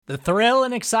The thrill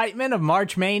and excitement of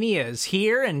March Mania is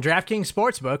here, and DraftKings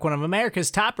Sportsbook, one of America's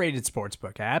top-rated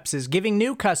sportsbook apps, is giving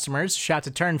new customers a shot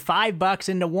to turn $5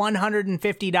 into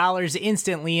 $150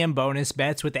 instantly in bonus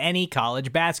bets with any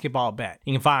college basketball bet.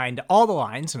 You can find all the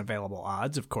lines and available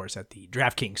odds, of course, at the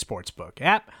DraftKings Sportsbook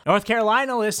app. North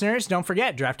Carolina listeners, don't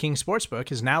forget, DraftKings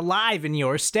Sportsbook is now live in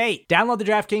your state. Download the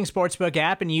DraftKings Sportsbook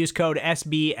app and use code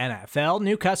SBNFL.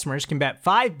 New customers can bet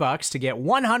 $5 to get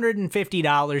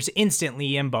 $150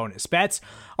 instantly in bonus bets,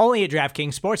 only at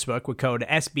DraftKings Sportsbook with code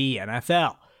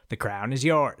SBNFL. The crown is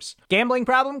yours. Gambling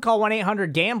problem? Call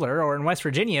 1-800-GAMBLER, or in West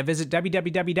Virginia, visit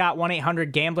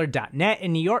www.1800gambler.net.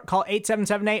 In New York, call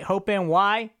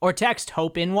 877-8-HOPE-NY or text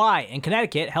HOPE-NY. In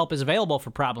Connecticut, help is available for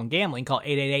problem gambling. Call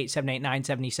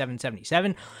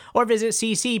 888-789-7777 or visit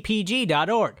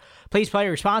ccpg.org. Please play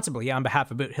responsibly on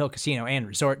behalf of Boot Hill Casino and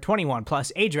Resort. 21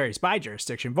 plus, age varies by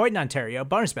jurisdiction. Void in Ontario.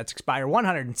 Bonus bets expire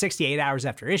 168 hours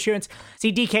after issuance.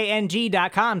 See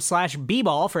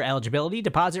dkng.com/bball for eligibility,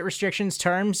 deposit restrictions,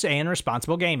 terms, and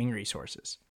responsible gaming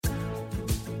resources.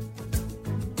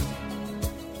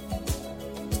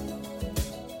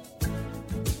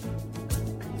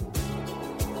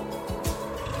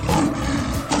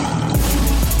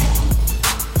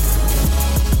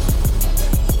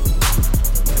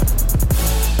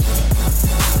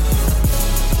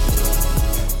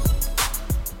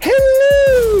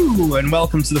 Hello, and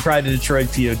welcome to the Pride of Detroit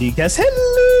PODcast.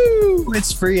 Hello,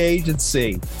 it's free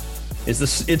agency.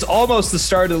 It's almost the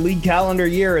start of the league calendar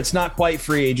year. It's not quite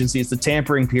free agency. It's the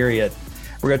tampering period.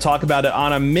 We're going to talk about it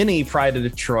on a mini Pride of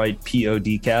Detroit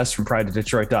PODcast from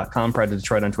prideofdetroit.com, Pride of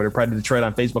Detroit on Twitter, Pride of Detroit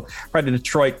on Facebook, Pride of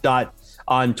Detroit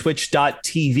on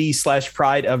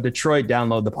twitch.tv/Pride of Detroit.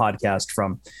 Download the podcast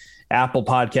from Apple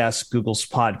Podcasts, Google's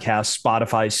Podcasts,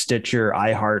 Spotify, Stitcher,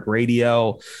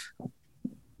 iHeartRadio.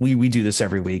 We do this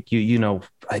every week. You know,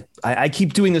 I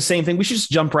keep doing the same thing. We should just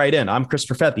jump right in. I'm Chris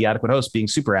Perfett, the adequate host, being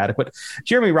super adequate.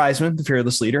 Jeremy Reisman, the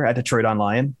fearless leader at Detroit on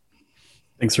Lion.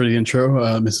 Thanks for the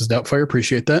intro, Mrs. Doubtfire.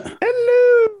 Appreciate that.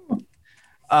 Hello.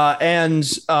 And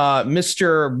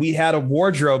Mr. We had a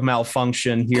wardrobe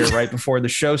malfunction here right before the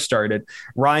show started.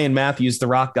 Ryan Matthews, the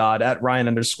rock god, at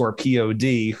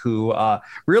Ryan_POD, who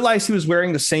realized he was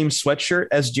wearing the same sweatshirt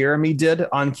as Jeremy did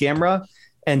on camera,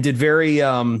 and did very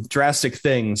drastic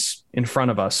things in front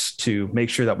of us to make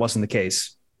sure that wasn't the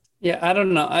case. Yeah, I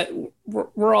don't know.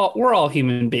 We're all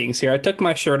human beings here. I took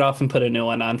my shirt off and put a new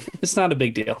one on. It's not a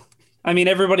big deal. I mean,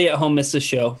 everybody at home missed the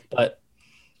show, but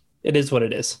it is what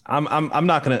it is. I'm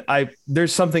not gonna.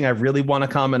 There's something I really want to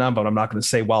comment on, but I'm not going to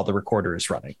say while the recorder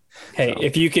is running. Hey,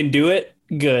 if you can do it,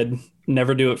 good.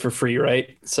 Never do it for free,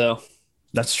 right? So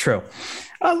that's true.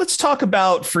 Let's talk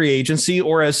about free agency,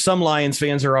 or as some Lions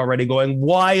fans are already going,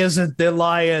 why isn't the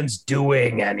Lions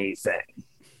doing anything?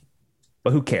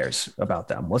 But who cares about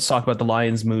them? Let's talk about the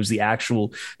Lions moves they actually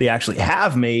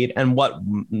have made and what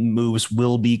moves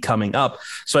will be coming up.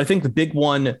 So I think the big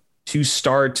one to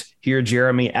start here,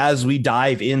 Jeremy, as we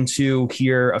dive into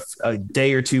here a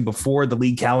day or two before the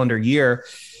league calendar year,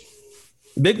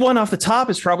 the big one off the top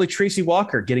is probably Tracy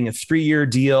Walker getting a 3-year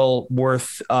deal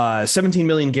worth $17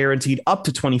 million guaranteed, up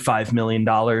to $25 million.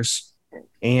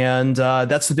 And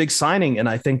that's the big signing. And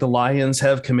I think the Lions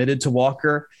have committed to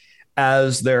Walker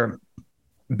as their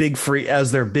big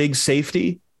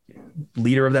safety,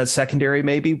 leader of that secondary.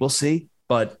 Maybe we'll see.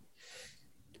 But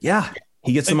yeah,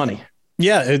 he gets the money.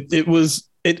 Yeah,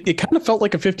 it kind of felt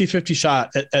like a 50-50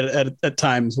 shot at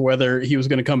times, whether he was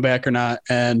going to come back or not.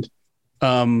 And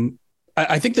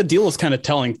I think the deal is kind of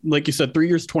telling. Like you said, 3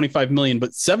 years, $25 million,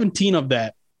 but 17 of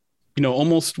that, you know,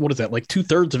 almost, what is that? Like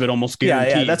 2/3 of it almost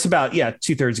guaranteed. Yeah, that's about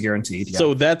 2/3 guaranteed. Yeah.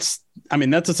 So that's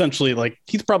essentially like,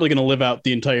 he's probably going to live out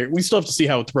the entire, we still have to see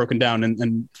how it's broken down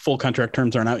and full contract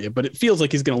terms aren't out yet, but it feels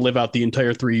like he's going to live out the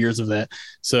entire 3 years of that.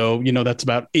 So, you know, that's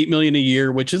about $8 million a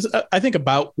year, which is, I think,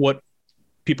 about what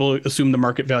people assume the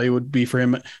market value would be for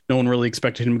him. No one really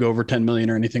expected him to go over 10 million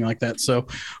or anything like that. So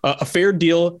a fair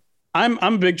deal. I'm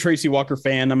a big Tracy Walker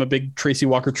fan. I'm a big Tracy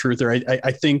Walker truther.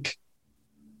 I think,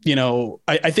 you know,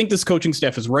 I think this coaching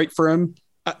staff is right for him.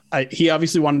 He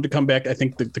obviously wanted to come back. I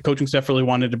think the coaching staff really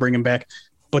wanted to bring him back,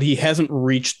 but he hasn't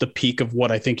reached the peak of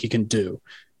what I think he can do.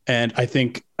 And I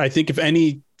think if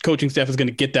any coaching staff is going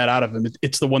to get that out of him,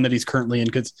 it's the one that he's currently in,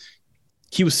 because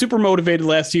he was super motivated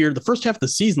last year. The first half of the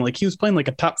season, like, he was playing like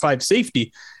a top 5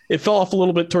 safety. It fell off a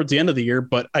little bit towards the end of the year,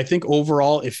 but I think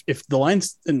overall, if the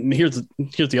Lions, and here's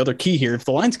the other key here, if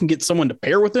the Lions can get someone to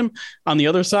pair with him on the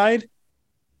other side,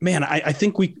 man, I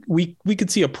think we could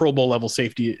see a Pro Bowl level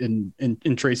safety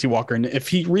in Tracy Walker. And if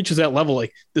he reaches that level,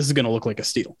 like, this is going to look like a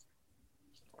steal.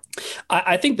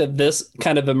 I think that this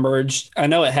kind of emerged. I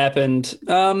know it happened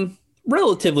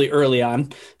relatively early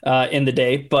on in the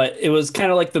day, but it was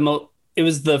kind of like it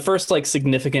was the first like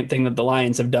significant thing that the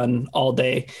Lions have done all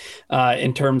day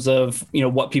in terms of,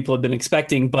 what people have been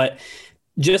expecting. But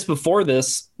just before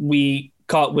this, we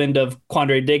caught wind of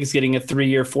Quandre Diggs getting a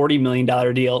 3-year, $40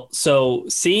 million deal. So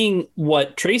seeing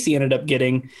what Tracy ended up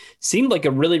getting seemed like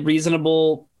a really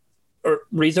reasonable,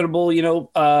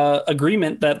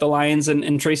 agreement that the Lions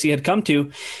and Tracy had come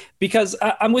to, because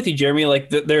I'm with you, Jeremy. Like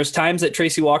there's times that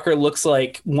Tracy Walker looks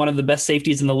like one of the best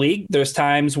safeties in the league. There's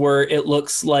times where it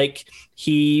looks like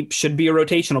he should be a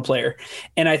rotational player.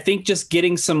 And I think just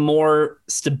getting some more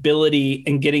stability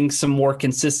and getting some more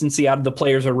consistency out of the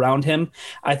players around him,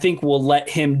 I think will let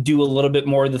him do a little bit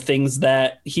more of the things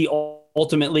that he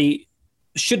ultimately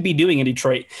should be doing in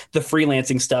Detroit, the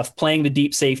freelancing stuff, playing the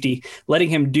deep safety, letting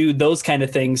him do those kind of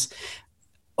things.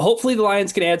 Hopefully the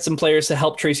Lions can add some players to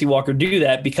help Tracy Walker do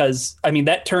that, because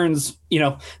that turns,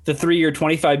 the 3-year,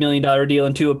 $25 million deal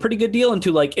into a pretty good deal,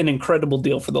 into like an incredible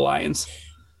deal for the Lions.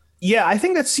 Yeah, I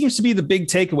think that seems to be the big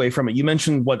takeaway from it. You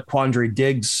mentioned what Quandre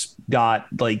Diggs got.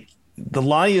 Like the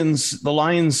Lions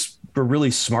were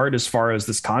really smart as far as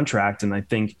this contract, and I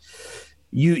think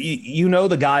you know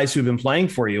the guys who've been playing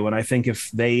for you, and I think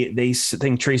if they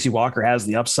think Tracy Walker has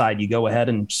the upside, you go ahead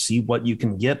and see what you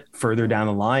can get further down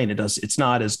the line. It's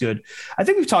not as good. I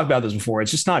think we've talked about this before.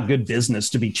 It's just not good business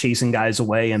to be chasing guys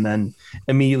away and then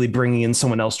immediately bringing in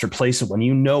someone else to replace it when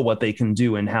you know what they can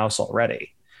do in house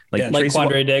already. Like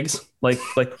Quandre Diggs. Like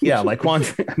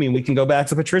Quandre. I mean, we can go back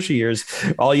to Patricia years,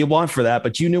 all you want for that,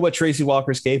 but you knew what Tracy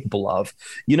Walker's capable of.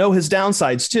 You know his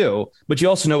downsides too, but you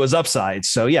also know his upsides.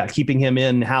 So yeah, keeping him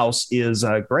in house is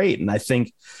great. And I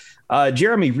think,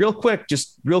 Jeremy, real quick,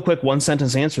 1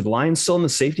 sentence answer: the Lions still in the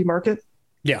safety market?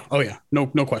 Yeah. Oh yeah. No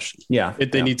question. Yeah.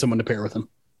 They need someone to pair with him.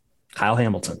 Kyle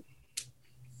Hamilton.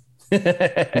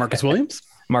 Marcus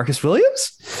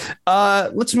Williams.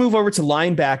 Let's move over to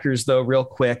linebackers, though, real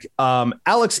quick.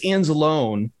 Alex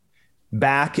Anzalone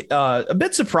back. A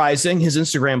bit surprising. His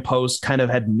Instagram post kind of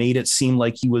had made it seem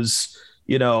like he was,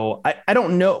 I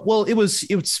don't know. Well, it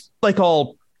was like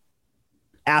all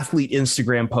athlete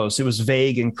Instagram posts. It was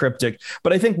vague and cryptic.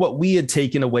 But I think what we had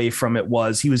taken away from it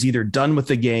was he was either done with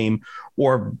the game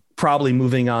or probably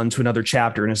moving on to another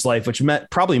chapter in his life, which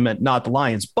probably meant not the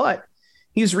Lions, but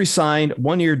he's re-signed,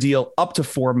 1-year deal up to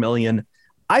 $4 million.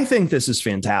 I think this is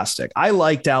fantastic. I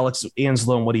liked Alex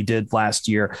Anzalone, what he did last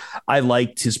year. I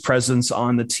liked his presence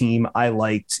on the team. I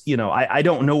liked, I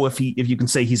don't know if you can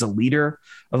say he's a leader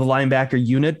of the linebacker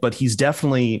unit, but he has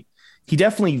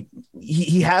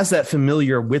that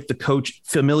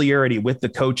familiarity with the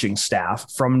coaching staff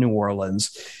from New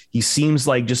Orleans. He seems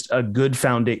like just a good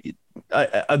foundation,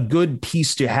 a good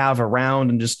piece to have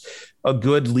around, and just a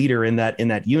good leader in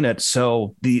that unit.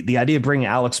 So the idea of bringing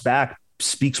Alex back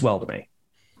speaks well to me.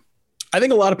 I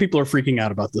think a lot of people are freaking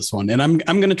out about this one, and I'm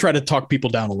going to try to talk people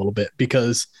down a little bit,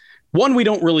 because one, we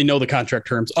don't really know the contract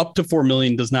terms. Up to $4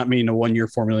 million does not mean a 1-year,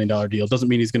 $4 million deal. Doesn't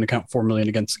mean he's going to count $4 million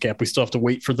against the cap. We still have to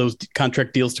wait for those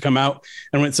contract deals to come out.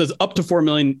 And when it says up to $4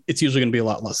 million, it's usually going to be a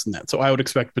lot less than that. So I would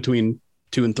expect between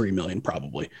 $2 and $3 million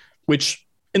probably, which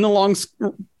in the long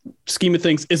scheme of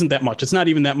things isn't that much. It's not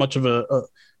even that much of a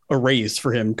raise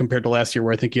for him compared to last year,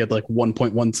 where I think he had like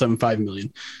 1.175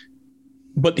 million.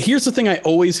 But here's the thing I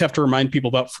always have to remind people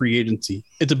about free agency.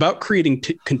 It's about creating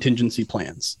contingency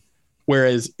plans.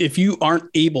 Whereas if you aren't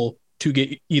able to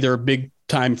get either a big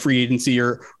time free agency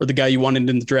or the guy you wanted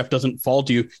in the draft doesn't fall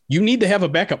to you, you need to have a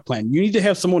backup plan. You need to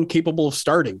have someone capable of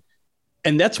starting.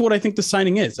 And that's what I think the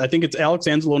signing is. I think it's Alex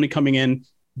Anzalone coming in,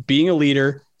 being a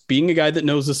leader, being a guy that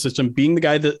knows the system, being the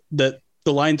guy that the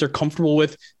Lions are comfortable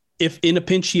with. If in a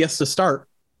pinch he has to start,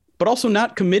 but also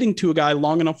not committing to a guy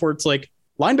long enough where it's like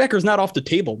linebacker is not off the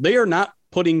table. They are not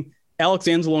putting Alex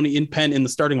Anzalone in pen in the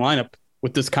starting lineup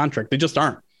with this contract. They just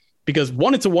aren't, because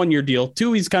one, it's a 1-year deal.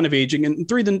 2, he's kind of aging, and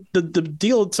 3, the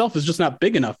deal itself is just not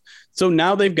big enough. So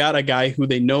now they've got a guy who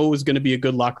they know is going to be a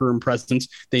good locker room presence.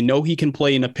 They know he can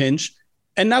play in a pinch,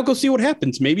 and now go see what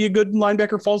happens. Maybe a good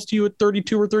linebacker falls to you at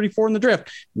 32 or 34 in the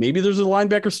draft. Maybe there's a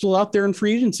linebacker still out there in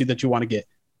free agency that you want to get.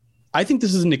 I think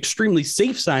this is an extremely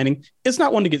safe signing. It's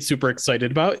not one to get super excited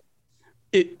about.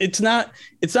 It's not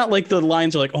like the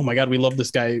Lions are like, oh my God, we love this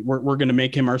guy. We're going to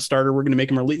make him our starter. We're going to make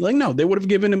him our lead. Like, no, they would have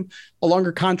given him a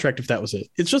longer contract if that was it.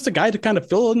 It's just a guy to kind of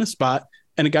fill in a spot,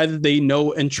 and a guy that they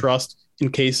know and trust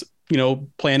in case,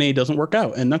 plan A doesn't work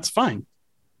out. And that's fine.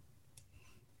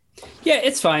 Yeah,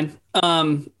 it's fine.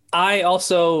 I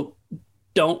also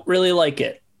don't really like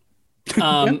it.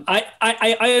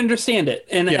 I understand it.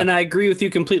 And I agree with you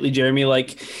completely, Jeremy.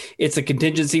 Like, it's a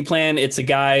contingency plan. It's a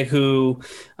guy who,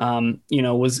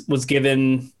 was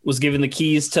given the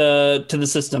keys to the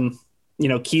system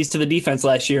keys to the defense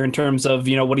last year in terms of,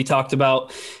 what he talked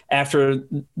about after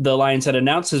the Lions had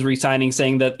announced his re-signing,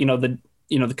 saying that,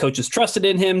 the coaches trusted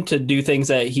in him to do things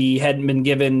that he hadn't been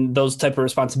given those type of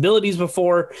responsibilities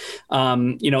before,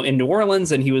 in New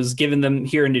Orleans, and he was given them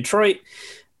here in Detroit.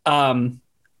 Alex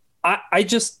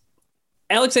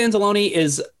Anzalone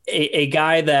is a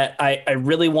guy that I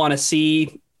really want to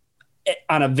see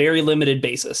on a very limited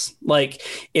basis. Like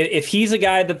if he's a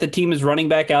guy that the team is running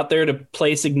back out there to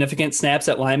play significant snaps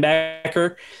at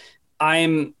linebacker,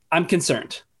 I'm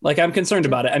concerned. Like I'm concerned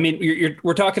about it. I mean,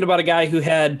 we're talking about a guy who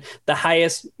had the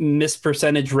highest miss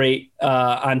percentage rate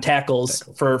on tackles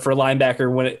for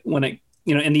linebacker when it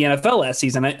in the NFL last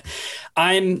season.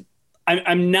 I'm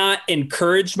not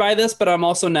encouraged by this, but I'm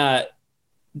also not.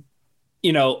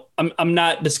 I'm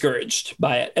not discouraged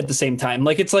by it at the same time.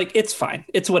 It's fine.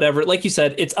 It's whatever. Like you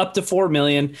said, it's up to $4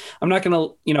 million. I'm not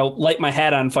going to, light my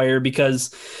hat on fire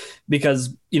because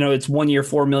it's 1 year,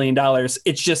 $4 million.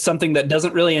 It's just something that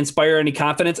doesn't really inspire any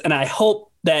confidence. And I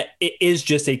hope that it is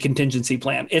just a contingency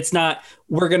plan. It's not,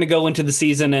 we're going to go into the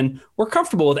season and we're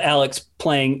comfortable with Alex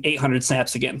playing 800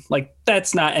 snaps again. Like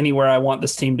that's not anywhere I want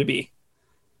this team to be.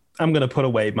 I'm going to put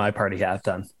away my party hat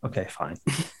then. Okay, fine.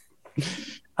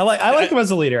 I like him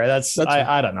as a leader. That's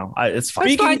I don't know. It's fine.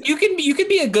 It's fine. You can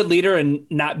be a good leader and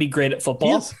not be great at football.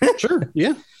 Yes, sure.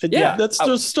 Yeah. Yeah. That's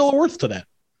there's still a worth to that.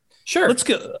 Sure. Let's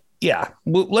go. Yeah.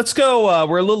 Let's go.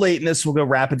 We're a little late in this. We'll go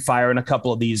rapid fire in a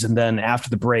couple of these. And then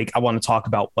after the break, I want to talk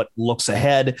about what looks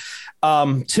ahead.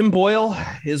 Tim Boyle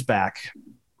is back.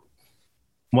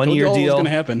 1 year deal. Going to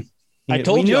happen.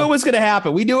 We knew it was going to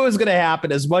happen. We knew it was going to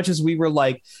happen as much as we were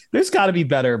like, there's got to be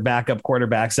better backup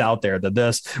quarterbacks out there than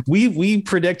this. We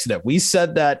predicted it. We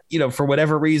said that, for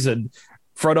whatever reason,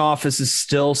 front offices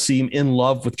still seem in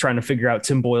love with trying to figure out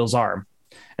Tim Boyle's arm.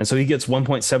 And so he gets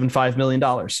 $1.75 million.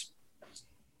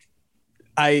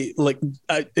 I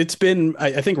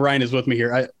think Ryan is with me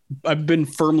here. I've been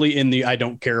firmly in I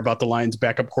don't care about the Lions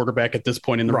backup quarterback at this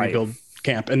point in the rebuild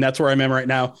camp. And that's where I'm at right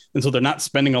now. And so they're not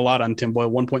spending a lot on Tim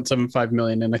Boyle, $1.75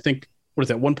 million. And I think,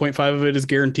 1.5 of it is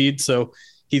guaranteed. So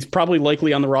he's probably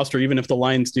likely on the roster, even if the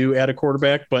Lions do add a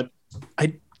quarterback, but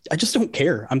I just don't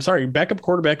care. I'm sorry. Backup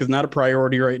quarterback is not a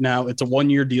priority right now. It's a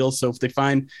 1 year deal. So if they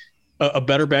find a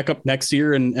better backup next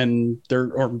year and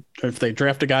or if they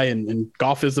draft a guy and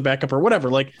Goff is the backup or whatever,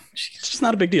 like it's just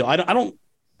not a big deal.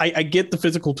 I get the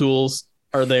physical tools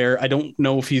are there. I don't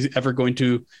know if he's ever going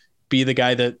to be the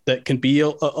guy that can be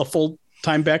a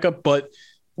full-time backup. But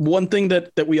one thing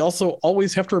that we also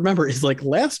always have to remember is like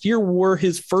last year were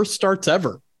his first starts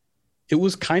ever. It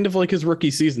was kind of like his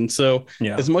rookie season. So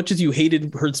as much as you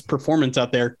hated his performance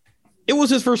out there, it was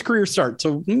his first career start.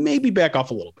 So maybe back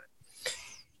off a little bit.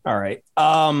 All right.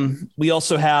 We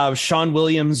also have Sean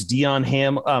Dion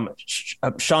Hamilton,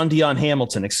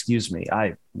 excuse me.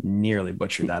 I nearly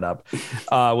butchered that up.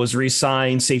 Was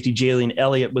re-signed. Safety Jalen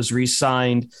Elliott was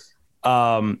re-signed.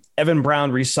 Evan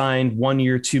Brown re-signed 1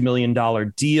 year, $2 million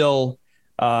deal.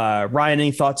 Ryan,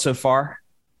 any thoughts so far?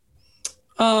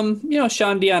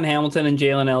 Sean Dion Hamilton and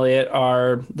Jalen Elliott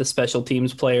are the special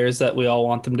teams players that we all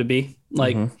want them to be.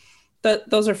 Like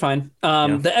those are fine.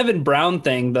 The Evan Brown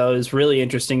thing though is really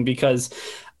interesting because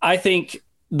I think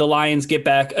the Lions get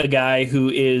back a guy who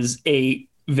is a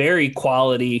very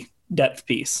quality depth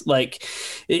piece. Like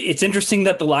it's interesting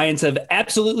that the Lions have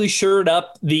absolutely shored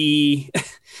up the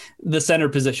center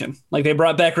position. Like they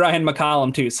brought back Ryan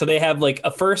McCollum too. So they have like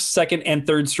a first, second, and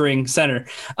third string center.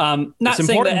 Not it's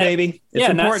important, baby. It's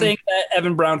important. Not saying that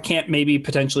Evan Brown can't maybe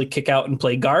potentially kick out and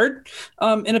play guard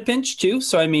in a pinch too.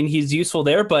 So, I mean, he's useful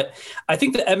there, but I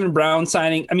think the Evan Brown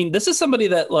signing, this is somebody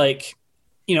that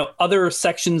other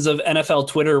sections of NFL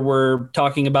Twitter were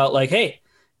talking about like, hey,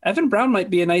 Evan Brown might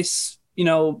be a nice,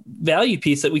 value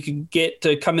piece that we could get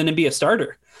to come in and be a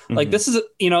starter. Like this is,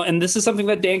 and this is something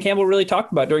that Dan Campbell really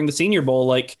talked about during the Senior Bowl.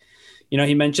 Like,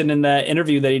 he mentioned in that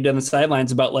interview that he did on the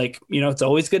sidelines about like, it's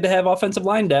always good to have offensive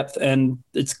line depth, and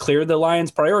it's clear the Lions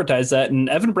prioritize that. And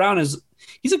Evan Brown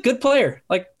he's a good player.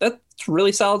 Like that's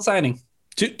really solid signing.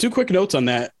 Two quick notes on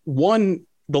that. One,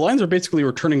 the Lions are basically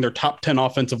returning their top 10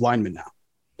 offensive linemen now.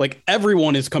 Like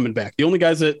everyone is coming back. The only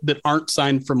guys that aren't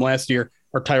signed from last year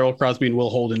are Tyrell Crosby and Will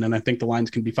Holden. And I think the Lions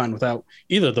can be fine without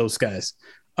either of those guys.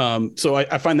 So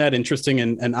I find that interesting,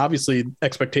 and obviously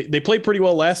they played pretty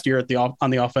well last year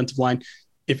on the offensive line.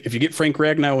 If you get Frank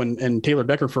Ragnow and Taylor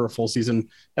Decker for a full season,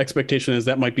 expectation is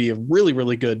that might be a really,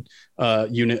 really good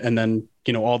unit. And then,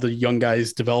 all the young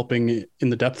guys developing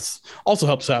in the depths also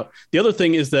helps out. The other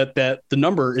thing is that the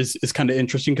number is kind of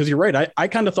interesting because you're right. I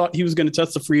kind of thought he was going to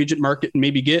test the free agent market and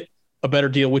maybe get a better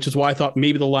deal, which is why I thought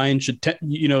maybe the Lions should,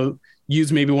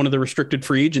 use maybe one of the restricted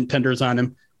free agent tenders on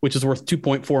him, which is worth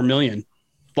 $2.4 million.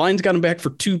 Lions got him back for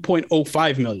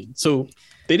 $2.05 million. So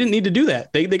they didn't need to do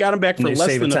that. They got him back for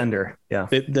less than a tender.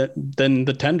 Than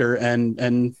the tender.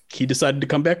 And he decided to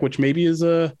come back, which maybe is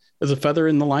a feather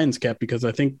in the Lions cap, because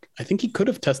I think he could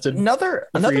have tested another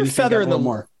feather in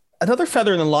the Another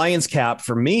feather in the Lions cap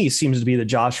for me seems to be the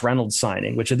Josh Reynolds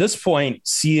signing, which at this point,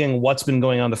 seeing what's been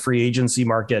going on the free agency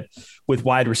market with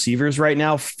wide receivers right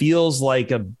now, feels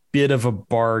like a bit of a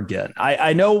bargain.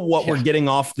 I know what we're getting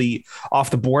off the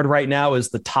board right now is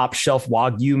the top shelf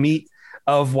Wagyu meat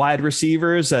of wide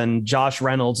receivers, and Josh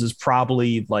Reynolds is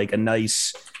probably like a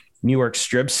nice New York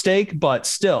strip steak, but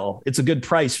still, it's a good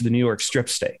price for the New York strip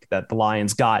steak that the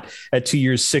Lions got at 2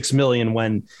 years, $6 million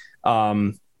when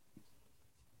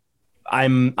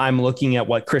I'm looking at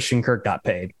what Christian Kirk got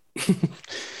paid.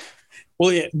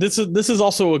 Well, yeah, this is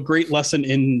also a great lesson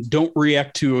in don't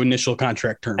react to initial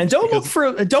contract terms, and don't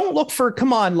look for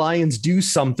come on, Lions, do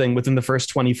something within the first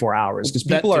 24 hours, because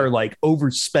people are like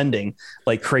overspending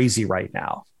like crazy right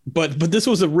now. But this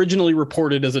was originally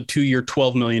reported as a 2-year,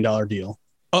 $12 million deal,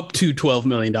 up to $12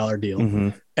 million deal. Mm-hmm.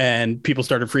 And people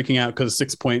started freaking out because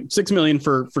 $6.6 million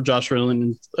for Josh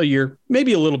Reynolds a year,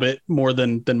 maybe a little bit more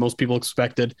than most people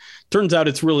expected. Turns out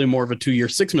it's really more of a 2-year,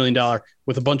 $6 million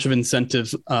with a bunch of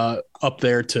incentives up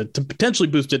there to potentially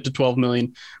boost it to $12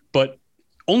 million. But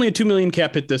only a $2 million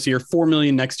cap hit this year, $4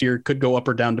 million next year, could go up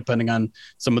or down depending on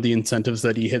some of the incentives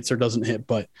that he hits or doesn't hit.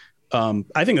 But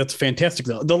I think that's fantastic.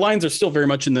 The Lions are still very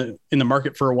much in the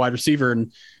market for a wide receiver,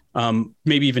 and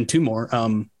maybe even two more.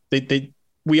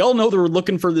 We all know they're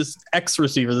looking for this X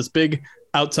receiver, this big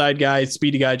outside guy,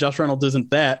 speedy guy. Josh Reynolds isn't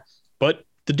that, but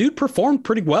the dude performed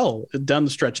pretty well down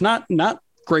the stretch. Not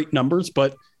great numbers,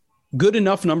 but good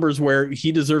enough numbers where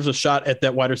he deserves a shot at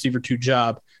that wide receiver 2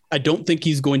 job. I don't think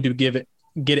he's going to get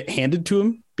it handed to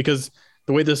him, because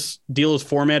the way this deal is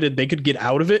formatted, they could get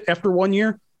out of it after 1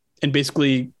 year and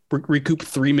basically recoup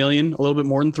 $3 million, a little bit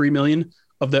more than $3 million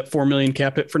of that $4 million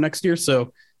cap hit for next year.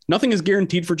 So nothing is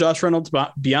guaranteed for Josh Reynolds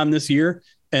beyond this year.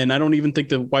 And I don't even think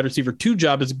the wide receiver 2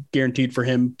 job is guaranteed for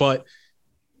him, but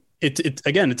it's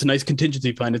a nice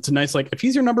contingency plan. It's a nice, like, if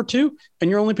he's your number 2 and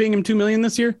you're only paying him $2 million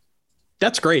this year,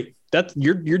 that's great.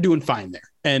 You're doing fine there.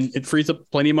 And it frees up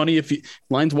plenty of money. If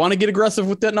Lions want to get aggressive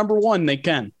with that number 1, they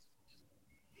can.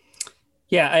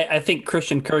 Yeah, I think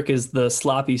Christian Kirk is the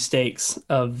sloppy steaks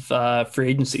of free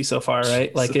agency so far,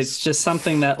 right? Like, it's just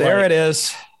something that it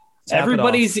is.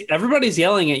 Everybody's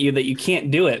yelling at you that you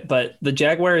can't do it, but the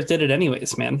Jaguars did it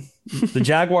anyways, man. The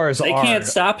Jaguars can't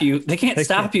stop you. They can't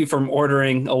stop you from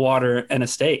ordering a water and a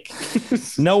steak.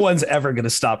 No one's ever going to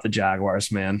stop the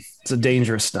Jaguars, man. It's a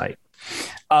dangerous night.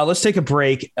 Let's take a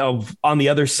break. On the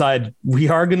other side, we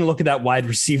are going to look at that wide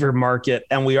receiver market,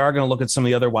 and we are going to look at some of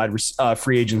the other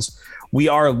free agents we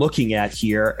are looking at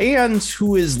here, and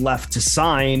who is left to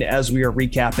sign as we are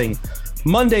recapping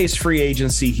Monday's free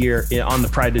agency here on the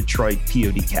Pride Detroit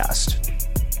POD cast.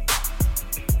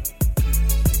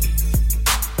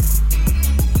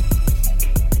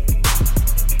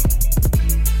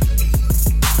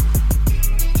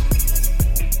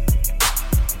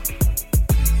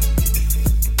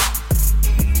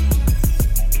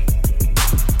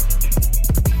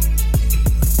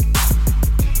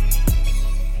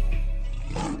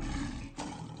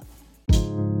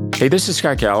 Hey, this is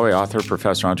Scott Galloway, author,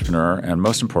 professor, entrepreneur, and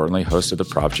most importantly, host of the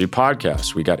Prop G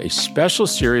podcast. We got a special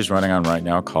series running on right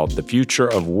now called The Future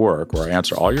of Work, where I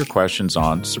answer all your questions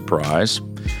on, surprise,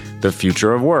 the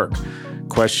future of work.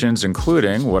 Questions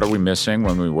including, what are we missing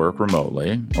when we work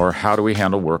remotely? Or how do we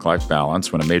handle work-life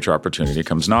balance when a major opportunity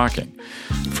comes knocking?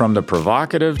 From the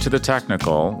provocative to the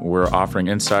technical, we're offering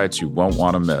insights you won't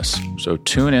want to miss. So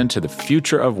tune in to The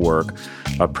Future of Work,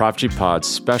 a Prop G Pod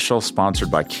special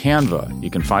sponsored by Canva. You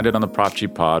can find it on the Prop G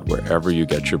Pod wherever you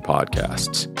get your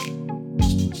podcasts.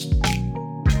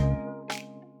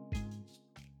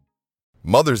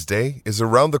 Mother's Day is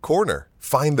around the corner.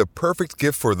 Find the perfect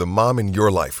gift for the mom in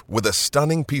your life with a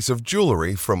stunning piece of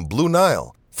jewelry from Blue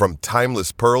Nile. From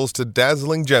timeless pearls to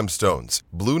dazzling gemstones,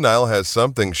 Blue Nile has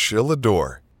something she'll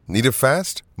adore. Need it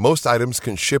fast? Most items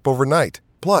can ship overnight.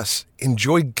 Plus,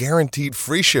 enjoy guaranteed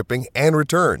free shipping and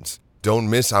returns. Don't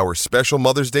miss our special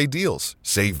Mother's Day deals.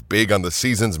 Save big on the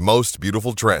season's most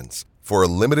beautiful trends. For a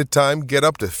limited time, get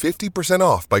up to 50%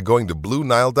 off by going to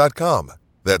BlueNile.com.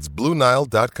 That's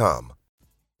BlueNile.com.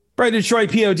 Pride Detroit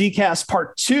PODcast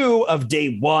part 2 of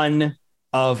day 1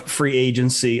 of free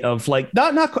agency of like,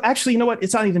 not actually, you know what?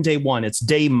 It's not even day 1. It's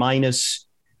day -2.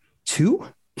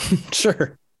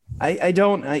 Sure.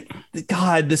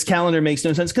 God, this calendar makes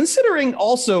no sense, considering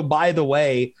also, by the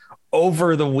way,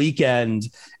 over the weekend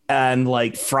And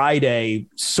like Friday,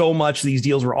 so much of these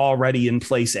deals were already in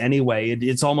place anyway.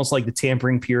 It's almost like the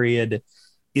tampering period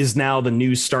is now the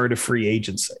new start of free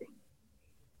agency.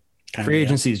 Free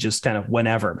agency is just kind of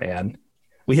whenever, man.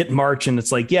 We hit March and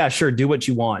it's like, yeah, sure, do what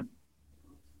you want.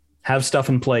 Have stuff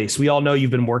in place. We all know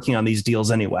you've been working on these deals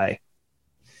anyway.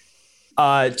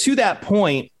 To that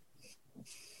point,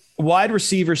 wide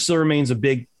receiver still remains a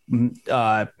big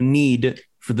need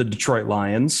for the Detroit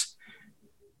Lions.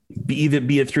 Be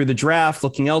it through the draft,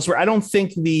 looking elsewhere. I don't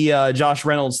think the Josh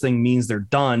Reynolds thing means they're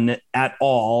done at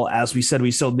all. As we said,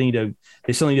 they still need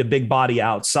a big body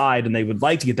outside, and they would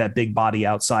like to get that big body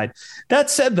outside. That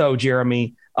said, though,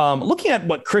 Jeremy, looking at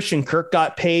what Christian Kirk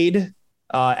got paid,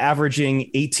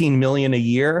 averaging $18 million a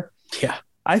year. Yeah,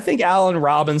 I think Allen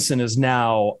Robinson is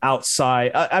now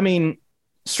outside. I mean,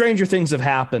 stranger things have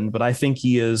happened, but I think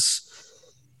he's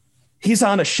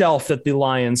on a shelf that the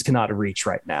Lions cannot reach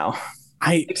right now.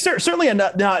 Certainly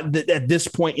not at this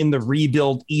point in the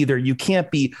rebuild either. You can't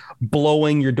be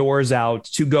blowing your doors out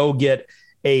to go get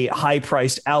a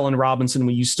high-priced Allen Robinson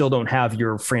when you still don't have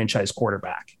your franchise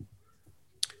quarterback.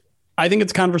 I think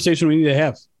it's a conversation we need to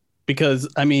have because,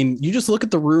 I mean, you just look at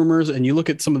the rumors and you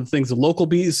look at some of the things the local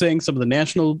beat is saying, some of the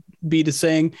national beat is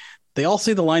saying. They all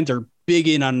say the Lions are big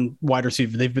in on wide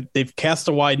receiver. They've cast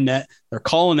a wide net. They're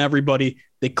calling everybody.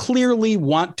 They clearly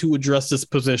want to address this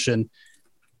position.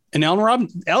 And Allen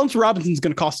Robinson's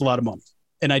going to cost a lot of money.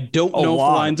 And I don't know if the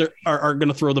Lions are going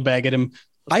to throw the bag at him.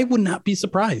 I would not be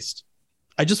surprised.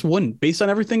 I just wouldn't. Based on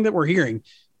everything that we're hearing,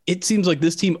 it seems like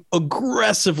this team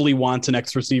aggressively wants an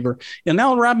X receiver. And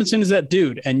Allen Robinson is that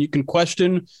dude. And you can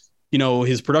question,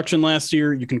 his production last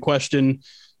year. You can question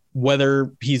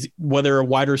whether a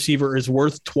wide receiver is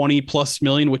worth 20 plus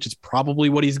million, which is probably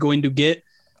what he's going to get.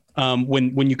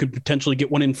 When you could potentially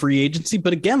get one in free agency.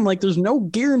 But again, like there's no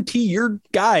guarantee your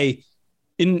guy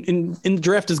in the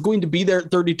draft is going to be there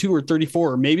at 32 or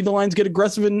 34. Or maybe the Lions get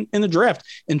aggressive in the draft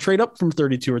and trade up from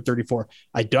 32 or 34.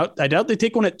 I doubt they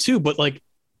take one at 2, but like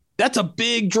that's a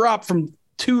big drop from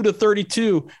 2 to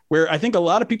 32, where I think a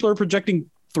lot of people are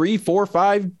projecting 3, 4,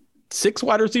 5, 6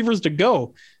 wide receivers to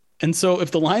go. And so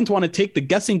if the Lions want to take the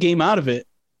guessing game out of it,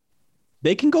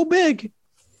 they can go big.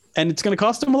 And it's going to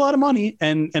cost them a lot of money.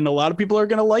 And a lot of people are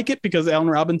going to like it because Allen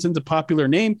Robinson's a popular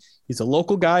name. He's a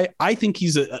local guy. I think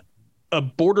he's a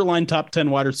borderline top 10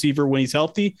 wide receiver when he's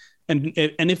healthy. And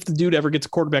if the dude ever gets a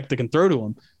quarterback that can throw to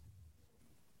him.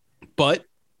 But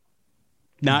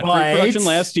not great production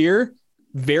last year.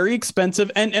 Very expensive.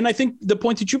 And I think the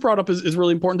point that you brought up is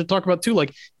really important to talk about too.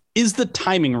 Like, is the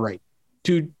timing right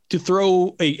to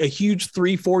throw a huge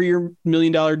 3-4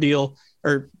 million deal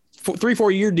or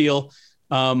 3-4 year deal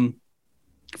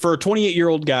for a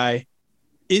 28-year-old guy?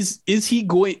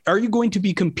 Are you going to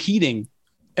be competing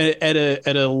at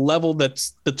a level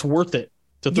that's worth it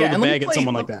to throw the bag at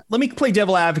someone like that? Let me play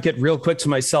devil advocate real quick to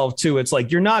myself too. It's like,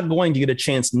 you're not going to get a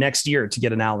chance next year to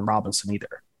get an Allen Robinson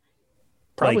either.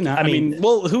 Probably not. I mean,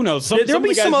 well, who knows? There'll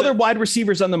be some other wide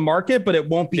receivers on the market, but it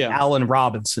won't be Allen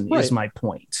Robinson, right, is my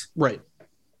point. Right.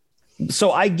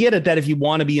 So I get it that if you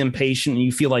want to be impatient and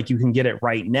you feel like you can get it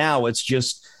right now, it's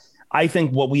just, I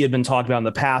think what we had been talking about in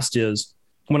the past is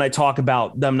when I talk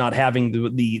about them not having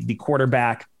the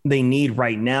quarterback they need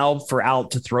right now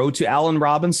to throw to Allen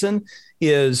Robinson,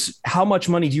 is how much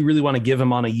money do you really want to give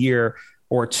him on a year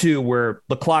or two where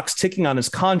the clock's ticking on his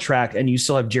contract and you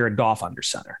still have Jared Goff under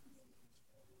center?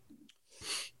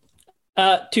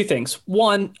 Two things.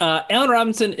 One, Allen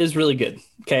Robinson is really good.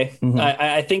 Okay. Mm-hmm.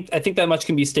 I think that much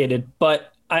can be stated,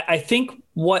 but I think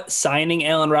what signing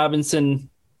Allen Robinson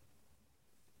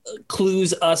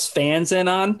clues us fans in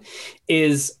on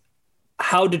is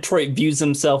how Detroit views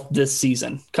themselves this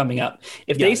season coming up.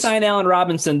 If they sign Allen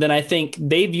Robinson, then I think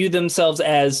they view themselves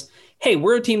as, hey,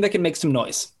 we're a team that can make some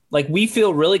noise. Like, we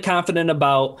feel really confident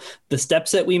about the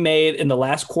steps that we made in the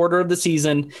last quarter of the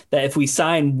season, that if we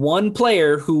sign one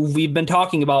player who we've been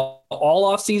talking about all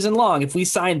off season long, if we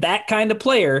sign that kind of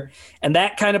player and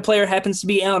that kind of player happens to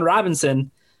be Allen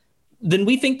Robinson, then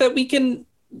we think that we can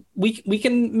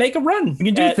make a run.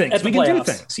 We can do things. We can do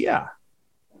things. Yeah.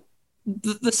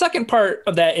 The second part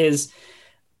of that is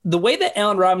the way that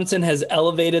Allen Robinson has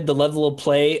elevated the level of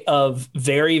play of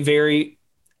very, very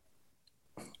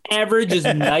average is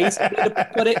nice way to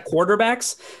put it,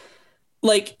 quarterbacks.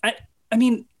 Like, I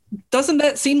mean, doesn't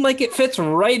that seem like it fits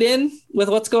right in with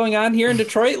what's going on here in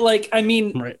Detroit? Like, I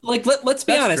mean, right. Like, let's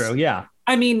be honest. True, yeah.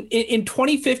 I mean, in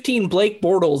 2015, Blake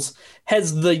Bortles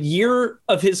has the year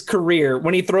of his career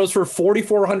when he throws for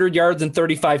 4,400 yards and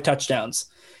 35 touchdowns.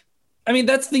 I mean,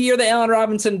 that's the year that Allen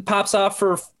Robinson pops off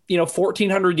for,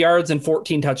 1,400 yards and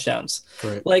 14 touchdowns.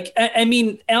 Right. Like, I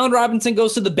mean, Allen Robinson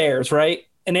goes to the Bears, right?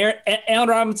 and Allen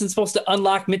Robinson's supposed to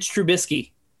unlock Mitch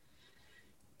Trubisky.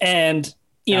 And,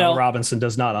 Allen Robinson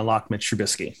does not unlock Mitch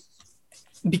Trubisky.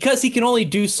 Because he can only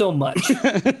do so much.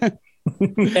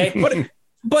 Okay?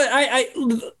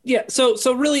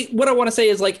 So really what I want to say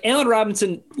is like Allen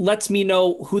Robinson lets me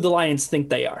know who the Lions think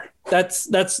they are. That's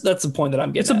the point that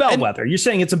I'm getting. It's a bellwether. You're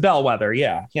saying it's a bellwether.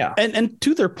 Yeah. Yeah. And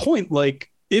to their point,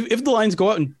 like if the Lions go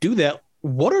out and do that,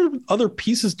 what other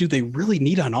pieces do they really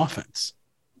need on offense?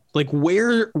 Like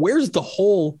where's the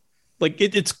whole, like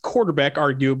it's quarterback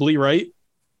arguably, right?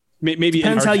 Maybe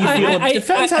depends how you feel.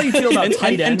 Depends how you feel about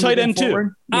tight end and tight end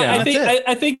too. Yeah,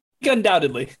 I think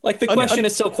undoubtedly, like the question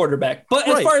is still quarterback. But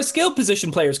as far as skill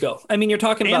position players go, I mean, you're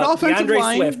talking about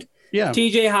DeAndre Swift,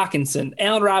 TJ Hawkinson,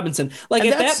 Allen Robinson. Like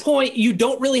at that point, you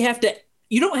don't have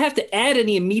to add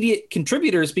any immediate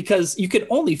contributors because you can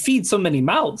only feed so many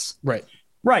mouths.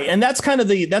 Right. And that's kind of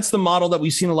the model that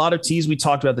we've seen a lot of teams. We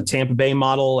talked about the Tampa Bay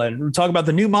model, and we're talking about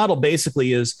the new model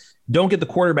basically is don't get the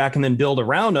quarterback and then build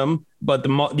around them. But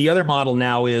the other model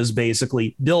now is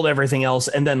basically build everything else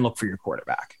and then look for your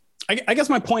quarterback. I guess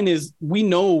my point is we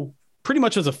know pretty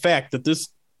much as a fact that this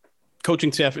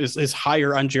coaching staff is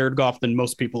higher on Jared Goff than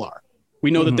most people are. We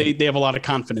know that they have a lot of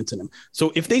confidence in him.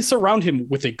 So if they surround him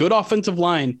with a good offensive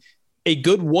line, a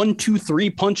good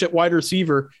 1-2-3 punch at wide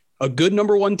receiver, a good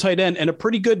number one tight end, and a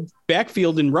pretty good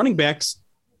backfield in running backs,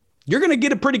 you're going to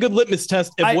get a pretty good litmus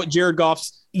test of what Jared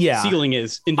Goff's ceiling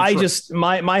is. In Detroit.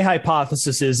 My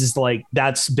hypothesis is like,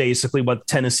 that's basically what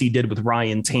Tennessee did with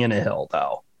Ryan Tannehill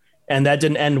though. And that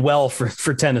didn't end well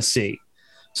for Tennessee.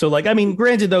 So like, I mean,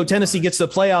 granted though, Tennessee gets to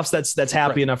the playoffs. That's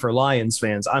happy enough for Lions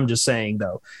fans. I'm just saying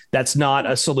though, that's not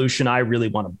a solution I really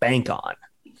want to bank on.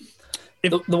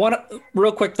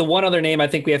 The one other name I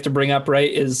think we have to bring up,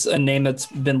 right, is a name that's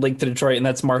been linked to Detroit, and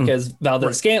that's Marquez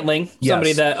Valdez-Scantling,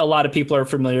 somebody that a lot of people are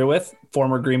familiar with,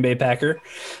 former Green Bay Packer.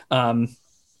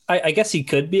 I guess he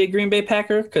could be a Green Bay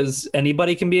Packer because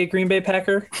anybody can be a Green Bay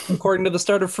Packer according to the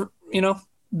start of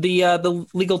the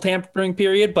legal tampering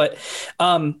period. But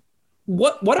I'm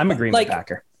a Green Bay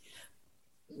Packer.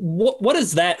 What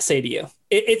does that say to you?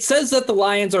 It says that the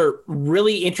Lions are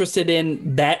really interested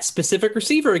in that specific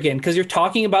receiver again, because you're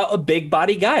talking about a big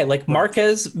body guy. Like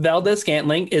Marquez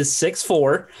Valdez-Scantling is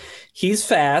 6'4". He's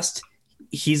fast.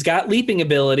 He's got leaping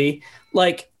ability.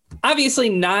 Like, obviously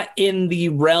not in the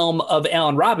realm of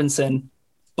Allen Robinson,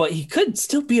 but he could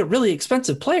still be a really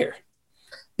expensive player.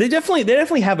 They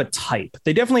definitely have a type.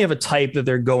 They definitely have a type that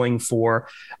they're going for.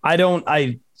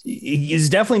 He's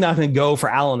definitely not going to go for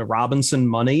Allen Robinson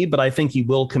money, but I think he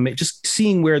will commit. Just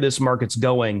seeing where this market's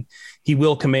going, he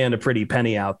will command a pretty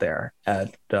penny out there.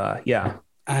 I'm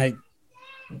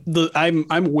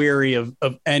wary of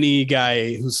any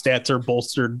guy whose stats are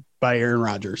bolstered by Aaron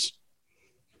Rodgers.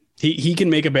 He can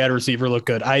make a bad receiver look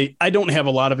good. I don't have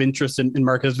a lot of interest in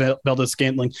Marquez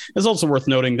Valdez-Scantling. It's also worth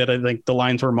noting that I think the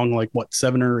Lions were among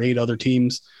 7 or 8 other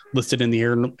teams listed in the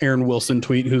Aaron Wilson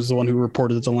tweet, who's the one who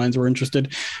reported that the Lions were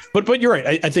interested. But you're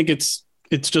right. I think it's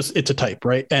a type,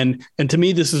 right? And to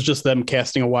me, this is just them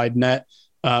casting a wide net.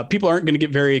 People aren't going to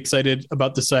get very excited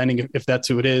about the signing if that's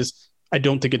who it is. I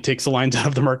don't think it takes the Lions out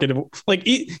of the market.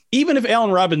 Even if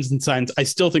Allen Robinson signs, I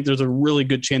still think there's a really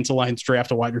good chance the Lions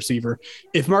draft a wide receiver.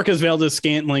 If Marquez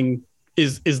Valdez-Scantling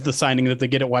is the signing that they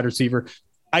get at wide receiver,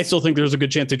 I still think there's a good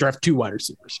chance they draft 2 wide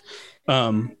receivers.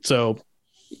 So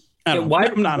I'm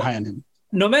not high on him.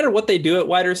 No matter what they do at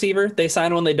wide receiver, they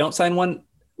sign one, they don't sign one.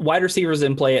 Wide receivers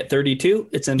in play at 32.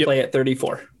 It's in play at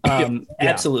 34.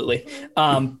 Absolutely.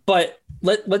 But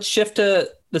let's shift to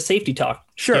the safety talk.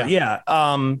 Sure. Yeah.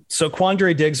 So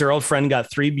Quandre Diggs, our old friend, got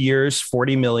 3 years,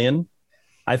 $40 million.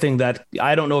 I think that,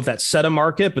 I don't know if that's set a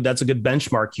market, but that's a good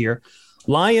benchmark here.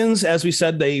 Lions, as we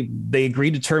said, they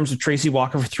agreed to terms with Tracy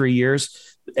Walker for 3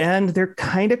 years, and they're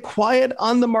kind of quiet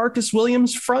on the Marcus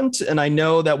Williams front. And I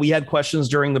know that we had questions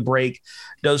during the break.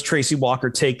 Does Tracy Walker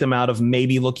take them out of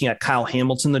maybe looking at Kyle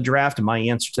Hamilton in the draft? And my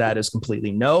answer to that is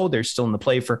completely no. They're still in the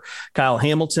play for Kyle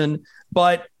Hamilton,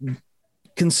 but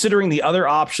considering the other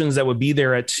options that would be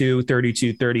there at 2,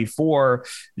 32, 34,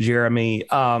 Jeremy,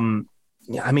 do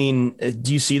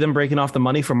you see them breaking off the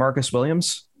money for Marcus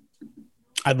Williams?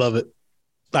 I'd love it.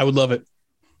 I would love it.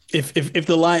 If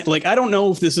the line, I don't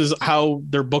know if this is how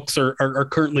their books are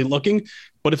currently looking,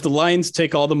 but if the Lions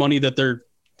take all the money that they're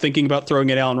thinking about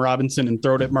throwing at Allen Robinson and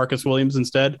throw it at Marcus Williams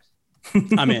instead,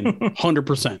 I'm in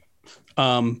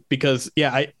 100%. Because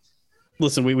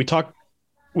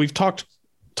we've talked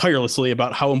tirelessly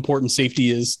about how important safety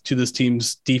is to this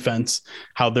team's defense,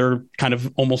 how they're kind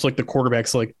of almost like the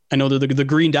quarterbacks. Like, I know the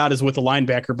green dot is with a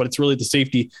linebacker, but it's really the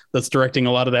safety that's directing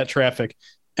a lot of that traffic.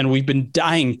 And we've been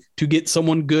dying to get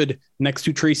someone good next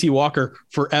to Tracy Walker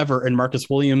forever. And Marcus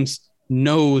Williams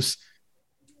knows,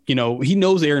 he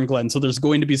knows Aaron Glenn. So there's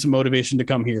going to be some motivation to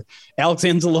come here. Alex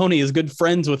Anzalone is good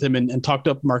friends with him and talked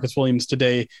up Marcus Williams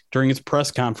today during his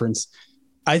press conference.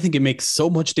 I think it makes so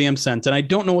much damn sense. And I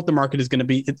don't know what the market is going to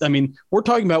be. We're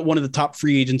talking about one of the top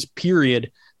free agents,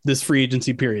 period, this free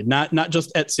agency period, not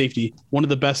just at safety, one of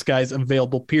the best guys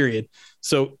available, period.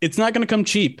 So it's not going to come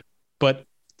cheap, but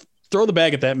throw the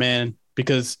bag at that man,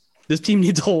 because this team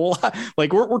needs a lot.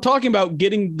 Like we're talking about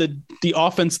getting the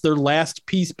offense their last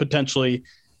piece potentially.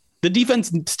 The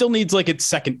defense still needs like its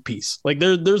second piece. Like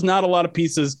there's not a lot of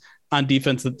pieces on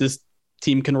defense that this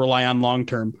team can rely on long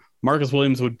term. Marcus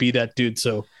Williams would be that dude.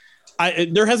 So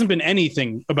there hasn't been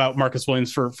anything about Marcus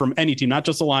Williams from any team, not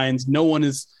just the Lions. No one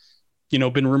has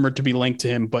been rumored to be linked to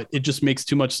him, but it just makes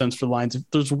too much sense for the Lions. If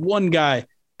there's one guy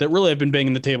that really I've been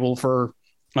banging the table for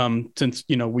since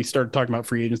we started talking about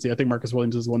free agency, I think Marcus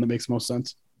Williams is the one that makes most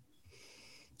sense.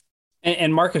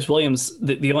 And Marcus Williams,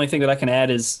 the only thing that I can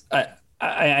add is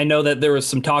I know that there was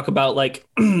some talk about like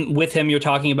with him, you're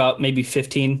talking about maybe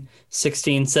 15,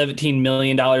 16, $17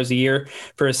 million a year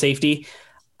for a safety.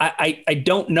 I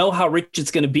don't know how rich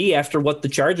it's going to be after what the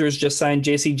Chargers just signed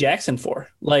JC Jackson for.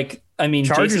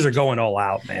 Chargers are going all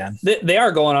out, man. They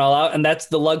are going all out. And that's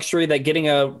the luxury that getting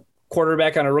a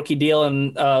quarterback on a rookie deal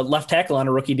and left tackle on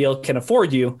a rookie deal can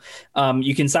afford you.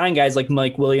 You can sign guys like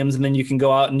Mike Williams, and then you can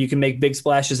go out and you can make big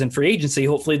splashes in free agency.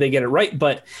 Hopefully they get it right.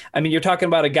 But you're talking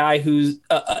about a guy who's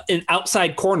an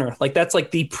outside corner. Like that's like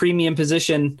the premium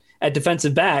position at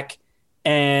defensive back.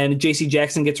 And JC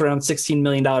Jackson gets around $16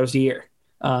 million a year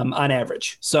on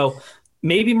average. So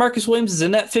maybe Marcus Williams is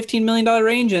in that $15 million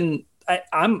range. And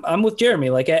I'm with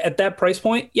Jeremy. Like at that price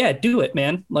point, yeah, do it,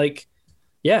 man. Like,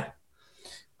 yeah.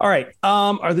 All right.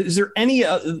 Is there any,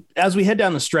 as we head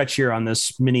down the stretch here on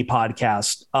this mini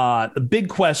podcast, the big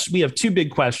question, we have two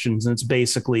big questions, and it's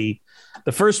basically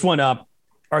the first one up.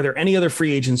 Are there any other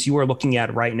free agents you are looking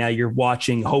at right now? You're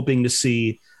watching, hoping to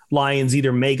see Lions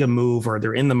either make a move or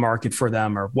they're in the market for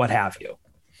them or what have you.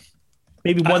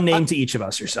 Maybe one name to each of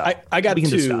us or so. I got we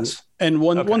can two, discuss. And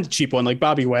one's a cheap one. Like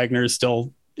Bobby Wagner is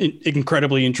still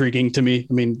incredibly intriguing to me.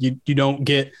 You don't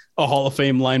get a Hall of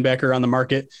Fame linebacker on the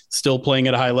market still playing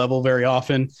at a high level very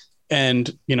often. And,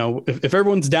 if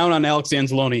everyone's down on Alex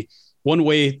Anzalone, one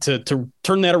way to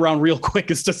turn that around real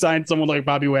quick is to sign someone like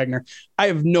Bobby Wagner. I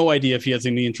have no idea if he has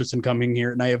any interest in coming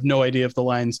here. And I have no idea if the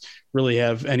Lions really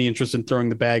have any interest in throwing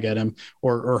the bag at him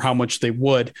or how much they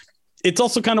would. It's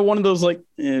also kind of one of those like,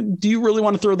 do you really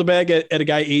want to throw the bag at a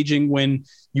guy aging when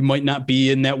you might not be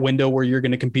in that window where you're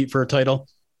going to compete for a title?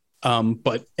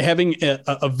 But having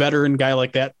a veteran guy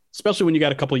like that, especially when you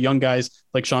got a couple of young guys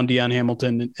like Sean Dion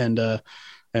Hamilton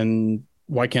and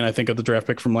why can't I think of the draft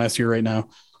pick from last year right now?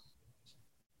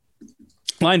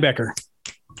 Linebacker.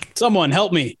 Someone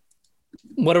help me.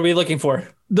 What are we looking for?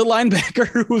 The linebacker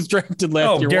who was drafted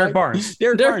last year. Derek Barnes.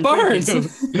 Derek Barnes.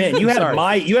 Man, you had a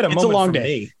moment. It's a long day.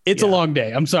 Me. It's a long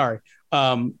day. I'm sorry.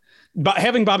 But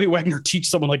having Bobby Wagner teach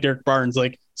someone like Derek Barnes,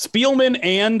 like Spielman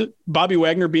and Bobby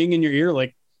Wagner being in your ear,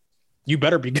 like you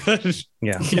better be good.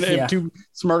 Yeah. Have two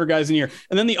smarter guys in here.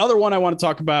 And then the other one I want to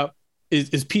talk about is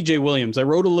PJ Williams. I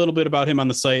wrote a little bit about him on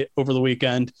the site over the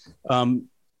weekend.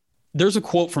 There's a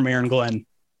quote from Aaron Glenn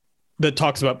that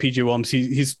talks about PJ Williams.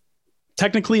 He's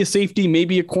technically a safety,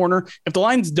 maybe a corner. If the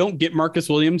Lions don't get Marcus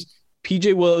Williams,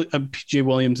 PJ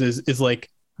Williams is like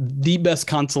the best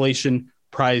consolation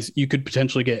prize you could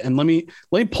potentially get. And let me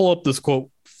pull up this quote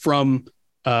from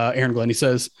Aaron Glenn. He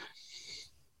says,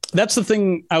 "That's the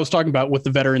thing I was talking about with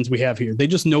the veterans we have here. They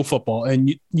just know football,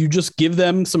 and you just give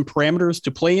them some parameters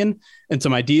to play in and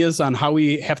some ideas on how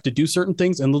we have to do certain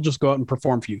things, and they'll just go out and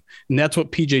perform for you." And that's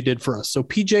what PJ did for us. So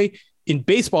PJ, in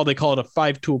baseball, they call it a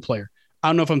 5-tool player. I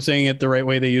don't know if I'm saying it the right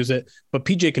way they use it, but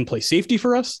PJ can play safety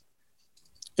for us.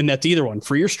 And that's either one,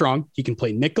 free or strong. He can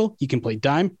play nickel. He can play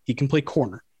dime. He can play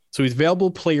corner. So he's a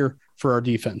valuable player for our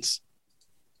defense.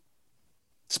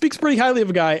 Speaks pretty highly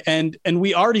of a guy. And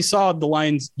we already saw the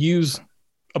Lions use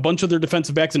a bunch of their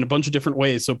defensive backs in a bunch of different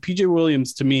ways. So PJ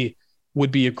Williams, to me,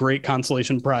 would be a great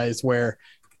consolation prize where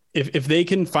if they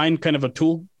can find kind of a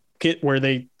toolkit where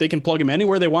they can plug him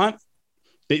anywhere they want,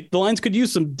 the Lions could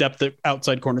use some depth at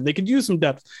outside corner. They could use some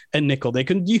depth at nickel. They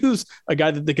could use a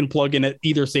guy that they can plug in at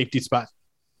either safety spot.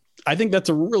 I think that's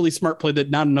a really smart play that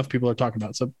not enough people are talking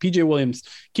about. So PJ Williams,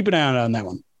 keep an eye on that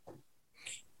one.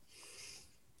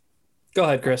 Go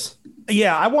ahead, Chris.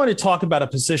 Yeah, I want to talk about a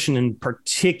position in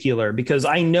particular because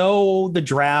I know the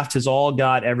draft has all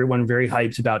got everyone very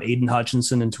hyped about Aiden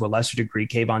Hutchinson and to a lesser degree,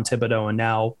 Kayvon Thibodeau, and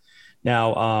now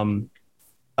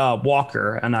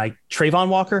Walker, and Trayvon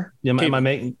Walker. Am I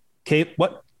making Cape?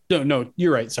 What? No,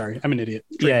 you're right. Sorry, I'm an idiot.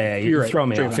 Yeah, you're right. Throwing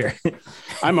me off here.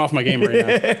 I'm off my game right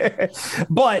now.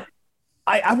 But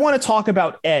I want to talk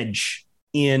about edge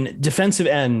in defensive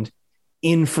end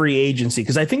in free agency,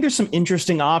 because I think there's some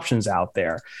interesting options out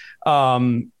there.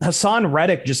 Hassan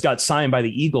Reddick just got signed by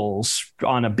the Eagles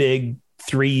on a big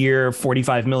 3-year,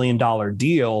 $45 million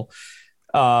deal,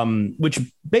 which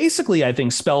basically I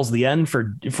think spells the end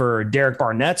for Derek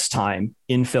Barnett's time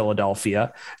in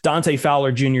Philadelphia. Dante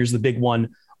Fowler Jr. is the big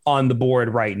one on the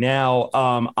board right now.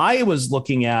 I was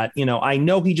looking at, I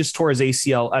know he just tore his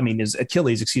his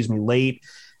Achilles, late.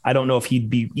 I don't know if he'd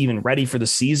be even ready for the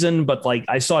season, but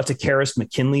I saw Takaris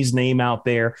McKinley's name out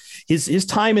there. His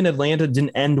time in Atlanta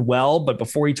didn't end well, but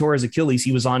before he tore his Achilles,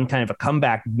 he was on kind of a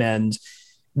comeback mend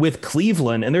with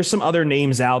Cleveland. And there's some other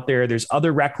names out there. There's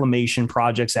other reclamation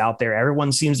projects out there.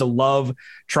 Everyone seems to love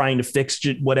trying to fix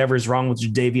whatever's wrong with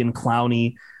Jadeveon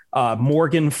Clowney.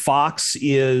 Morgan Fox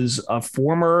is a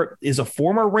former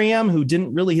Ram who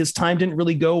his time didn't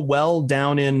really go well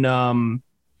down in,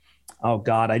 oh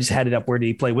God, I just had it up. Where did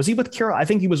he play? Was he with Carolina? I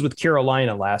think he was with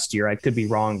Carolina last year. I could be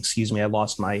wrong. Excuse me. I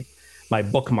lost my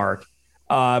bookmark.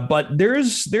 But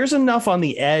there's enough on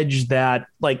the edge that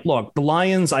look, the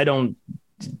Lions,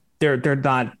 they're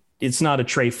not, it's not a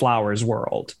Trey Flowers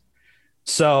world.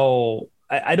 So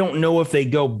I don't know if they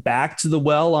go back to the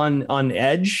well on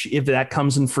edge, if that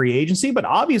comes in free agency, but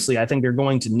obviously I think they're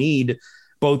going to need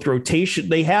both rotation.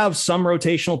 They have some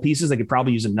rotational pieces. They could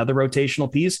probably use another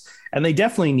rotational piece, and they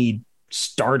definitely need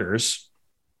starters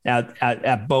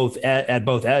at both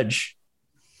edge.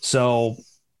 So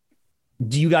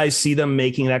do you guys see them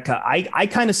making that cut? I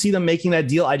kind of see them making that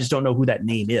deal. I just don't know who that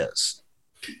name is.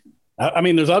 I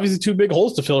mean, there's obviously two big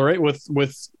holes to fill, right? With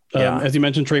as you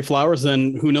mentioned, Trey Flowers,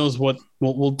 then who knows what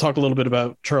we'll talk a little bit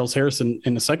about Charles Harrison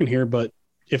in a second here, but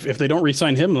if they don't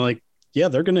re-sign him,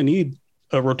 they're going to need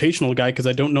a rotational guy, because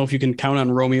I don't know if you can count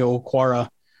on Romeo Okwara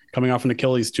coming off an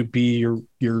Achilles to be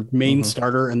your main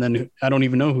starter. And then I don't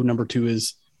even know who number 2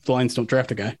 is. The Lions don't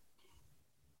draft a guy.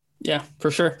 Yeah,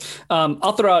 for sure.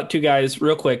 I'll throw out 2 guys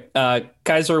real quick.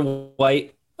 Kaiser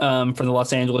White from the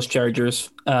Los Angeles Chargers.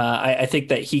 I think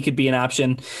that he could be an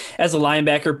option as a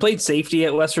linebacker. Played safety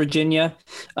at West Virginia.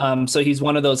 So he's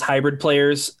one of those hybrid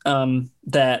players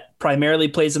that primarily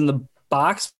plays in the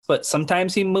box, but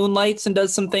sometimes he moonlights and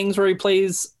does some things where he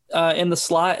plays in the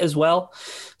slot as well.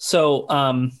 So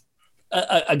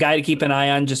a guy to keep an eye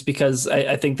on, just because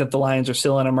I think that the Lions are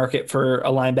still in a market for a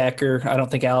linebacker. I don't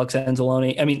think Alex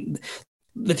Anzalone,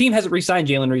 the team hasn't re-signed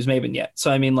Jalen Reeves-Maybin yet.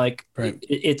 So, right.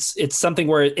 It's something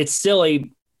where it's still a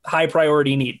high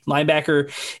priority need.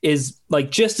 Linebacker is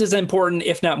just as important,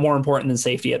 if not more important than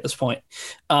safety at this point.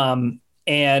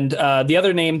 And the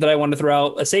other name that I want to throw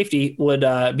out, a safety,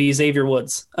 would be Xavier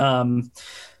Woods. Played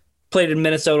in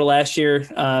Minnesota last year,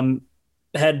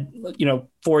 had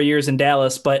 4 years in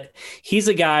Dallas, but he's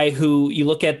a guy who you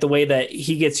look at the way that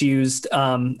he gets used.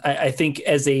 I think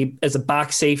as a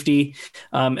box safety,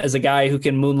 as a guy who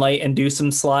can moonlight and do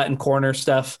some slot and corner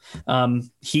stuff,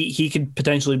 he could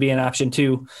potentially be an option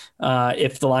too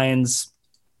if the Lions,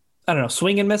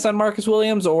 swing and miss on Marcus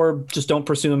Williams, or just don't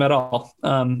pursue him at all.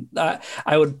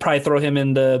 I would probably throw him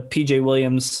in the PJ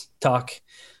Williams talk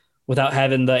without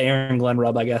having the Aaron Glenn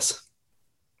rub, I guess.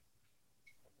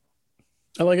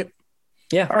 I like it.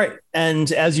 Yeah. All right.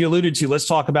 And as you alluded to, let's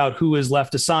talk about who is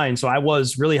left to sign. So I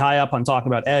was really high up on talking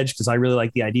about edge because I really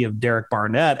like the idea of Derek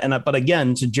Barnett. But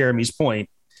again, to Jeremy's point,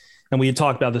 and we had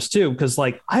talked about this too, because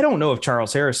I don't know if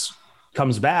Charles Harris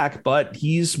comes back, but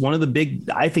he's one of the big,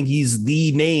 I think he's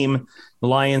the name the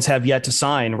Lions have yet to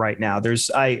sign right now.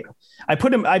 I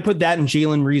put that and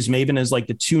Jalen Reeves-Maybin as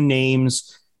the 2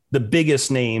 names, the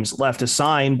biggest names left to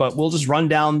sign, but we'll just run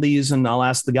down these and I'll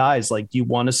ask the guys, do you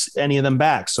want any of them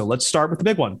back? So let's start with the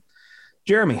big one.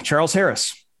 Jeremy, Charles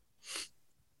Harris.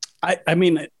 I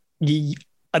mean,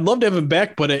 I'd love to have him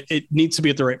back, but it needs to be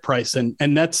at the right price. And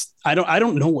that's, I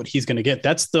don't know what he's going to get.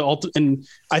 That's the ultimate. And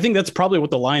I think that's probably what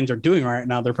the Lions are doing right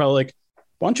now. They're probably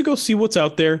why don't you go see what's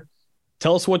out there?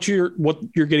 Tell us what you're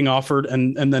getting offered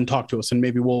and then talk to us. And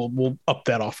maybe we'll up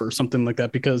that offer or something like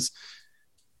that, because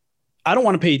I don't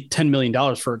want to pay $10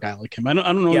 million for a guy like him. I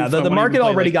don't know. Yeah. The market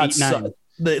already got set.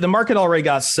 The market already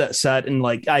got set. And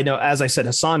I know, as I said,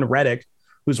 Hassan Reddick,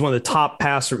 who's one of the top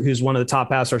pass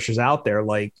rushers out there,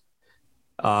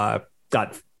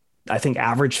 got, I think,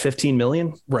 average 15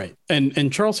 million. Right.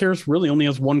 And Charles Harris really only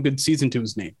has one good season to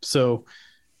his name. So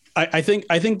I think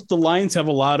the Lions have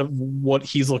a lot of what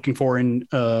he's looking for in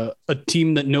a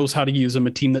team that knows how to use him,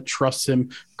 a team that trusts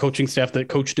him, coaching staff that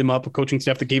coached him up, a coaching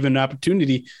staff that gave him an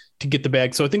opportunity to get the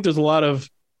bag. So I think there's a lot of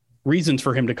reasons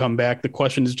for him to come back. The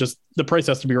question is just the price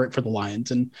has to be right for the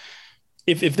Lions. And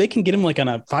if they can get him like on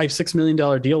a $5-6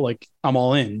 million deal, like I'm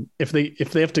all in. If they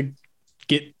have to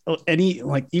get any,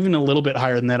 like even a little bit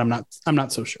higher than that, I'm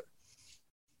not so sure.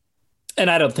 And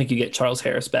I don't think you get Charles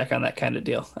Harris back on that kind of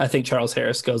deal. I think Charles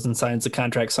Harris goes and signs a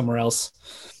contract somewhere else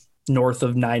north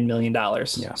of $9 million.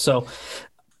 Yeah. So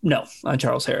no, on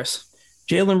Charles Harris.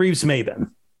 Jalen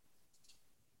Reeves-Maybin.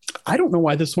 I don't know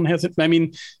why this one hasn't. I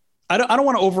mean, I don't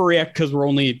want to overreact because we're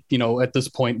only, at this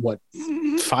point,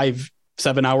 5-7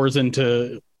 hours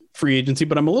into free agency,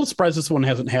 but I'm a little surprised this one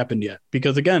hasn't happened yet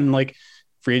because again, like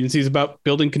free agency is about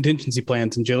building contingency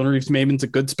plans, and Jalen Reeves-Maybin's a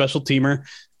good special teamer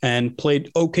and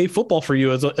played okay football for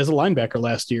you as a linebacker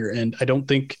last year. And I don't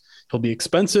think he'll be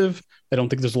expensive. I don't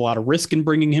think there's a lot of risk in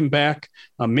bringing him back.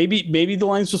 Maybe the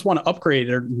Lions just want to upgrade,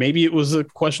 or maybe it was a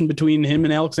question between him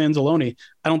and Alex Anzalone.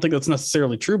 I don't think that's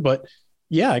necessarily true, but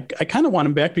yeah, I kind of want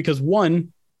him back because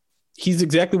one, he's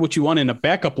exactly what you want in a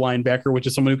backup linebacker, which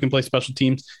is someone who can play special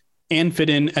teams and fit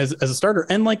in as a starter.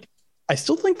 And like, I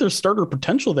still think there's starter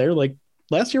potential there. Like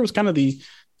last year was kind of the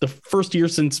first year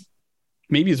since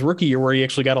maybe his rookie year where he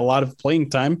actually got a lot of playing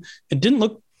time and didn't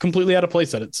look completely out of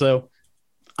place at it. So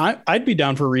I'd be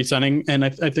down for re-signing, and I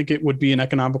think it would be an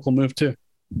economical move too.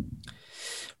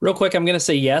 Real quick, I'm going to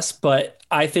say yes, but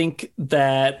I think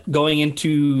that going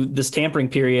into this tampering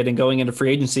period and going into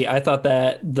free agency, I thought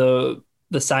that the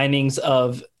signings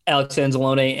of Alex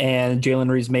Anzalone and Jalen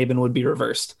Reeves-Maybin would be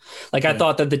reversed. Like I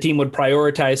thought that the team would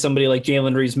prioritize somebody like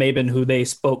Jalen Reeves-Maybin, who they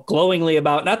spoke glowingly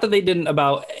about. Not that they didn't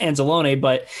about Anzalone,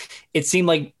 but it seemed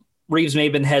like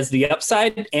Reeves-Maybin has the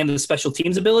upside and the special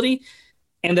teams ability.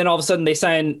 And then all of a sudden they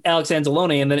sign Alex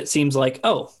Anzalone, and then it seems like,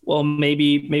 oh, well,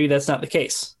 maybe that's not the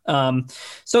case.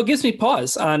 So it gives me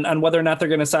pause on whether or not they're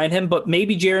going to sign him. But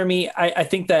maybe, Jeremy, I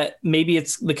think that maybe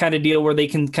it's the kind of deal where they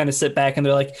can kind of sit back and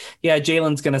they're like, yeah,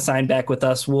 Jalen's going to sign back with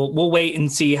us. We'll wait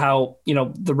and see how,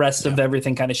 the rest of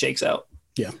everything kind of shakes out.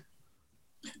 Yeah.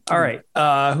 All right.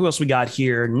 Who else we got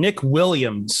here? Nick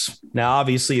Williams. Now,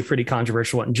 obviously a pretty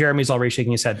controversial one. Jeremy's already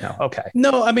shaking his head now. Okay.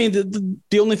 No, I mean,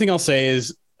 the only thing I'll say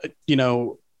is,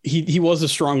 he was a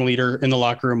strong leader in the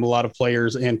locker room. A lot of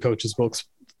players and coaches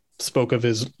spoke of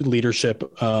his leadership.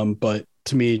 But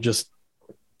to me, just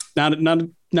not,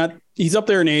 he's up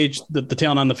there in age. The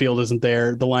talent on the field isn't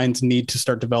there. The Lions need to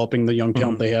start developing the young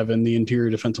talent they have in the interior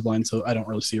defensive line. So I don't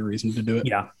really see a reason to do it.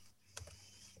 Yeah.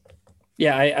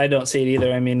 Yeah, I don't see it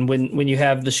either. I mean, when you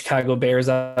have the Chicago Bears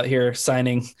out here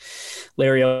signing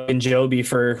Larry Ogunjobi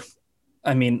for,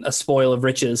 a spoil of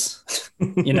riches,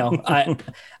 I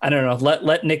don't know.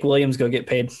 Let Nick Williams go get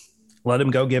paid. Let him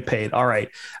go get paid. All right.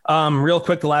 Real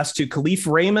quick, the last two, Khalif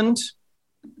Raymond.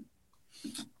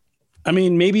 I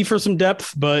mean, maybe for some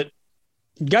depth, but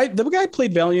the guy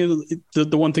played value.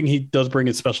 The one thing he does bring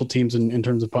is special teams in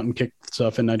terms of punt and kick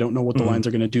stuff. And I don't know what the Lions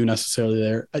are going to do necessarily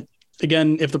there.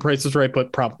 Again, if the price is right,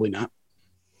 but probably not.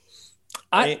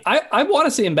 I want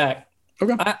to see him back.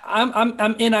 Okay.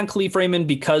 I'm in on Khalif Raymond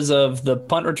because of the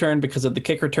punt return, because of the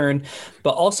kick return,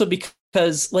 but also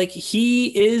because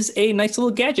he is a nice little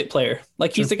gadget player.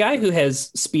 Like he's a guy who has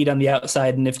speed on the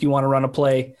outside, and if you want to run a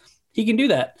play, he can do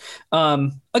that.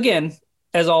 Again,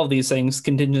 as all of these things,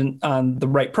 contingent on the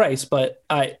right price. But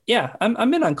I'm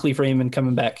in on Khalif Raymond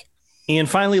coming back. And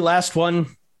finally, last one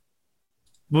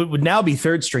would now be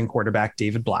third string quarterback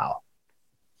David Blau.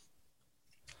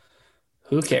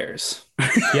 Who cares?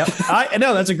 Yep. I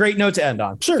know that's a great note to end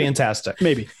on. Sure. Fantastic.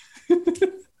 Maybe.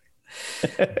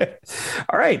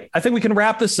 All right. I think we can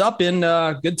wrap this up in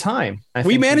good time.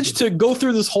 We managed to go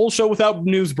through this whole show without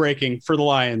news breaking for the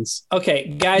Lions. Okay,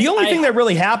 guys. The only thing that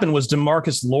really happened was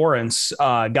DeMarcus Lawrence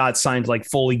got signed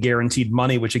fully guaranteed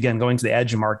money, which again, going to the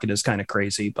edge market is kind of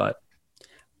crazy, but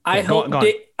I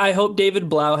hope David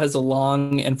Blau has a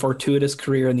long and fortuitous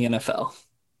career in the NFL.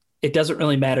 It doesn't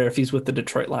really matter if he's with the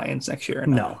Detroit Lions next year or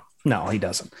not. No, he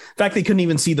doesn't. In fact, they couldn't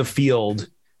even see the field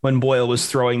when Boyle was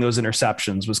throwing those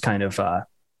interceptions was kind of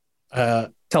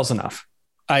tells enough.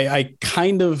 I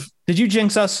kind of... Did you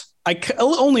jinx us?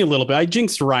 Only a little bit. I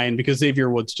jinxed Ryan because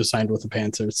Xavier Woods just signed with the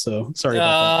Panthers. So sorry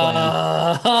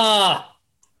about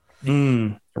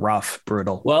that. Rough,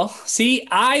 brutal. Well, see,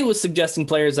 I was suggesting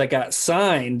players that got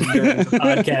signed during the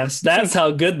podcast. That's how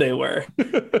good they were.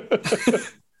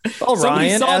 Well,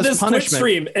 Ryan, saw as this punishment, Twitch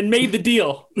stream and made the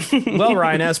deal. Well,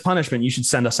 Ryan, as punishment, you should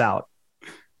send us out.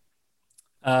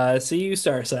 See you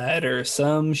Starside or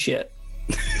some shit.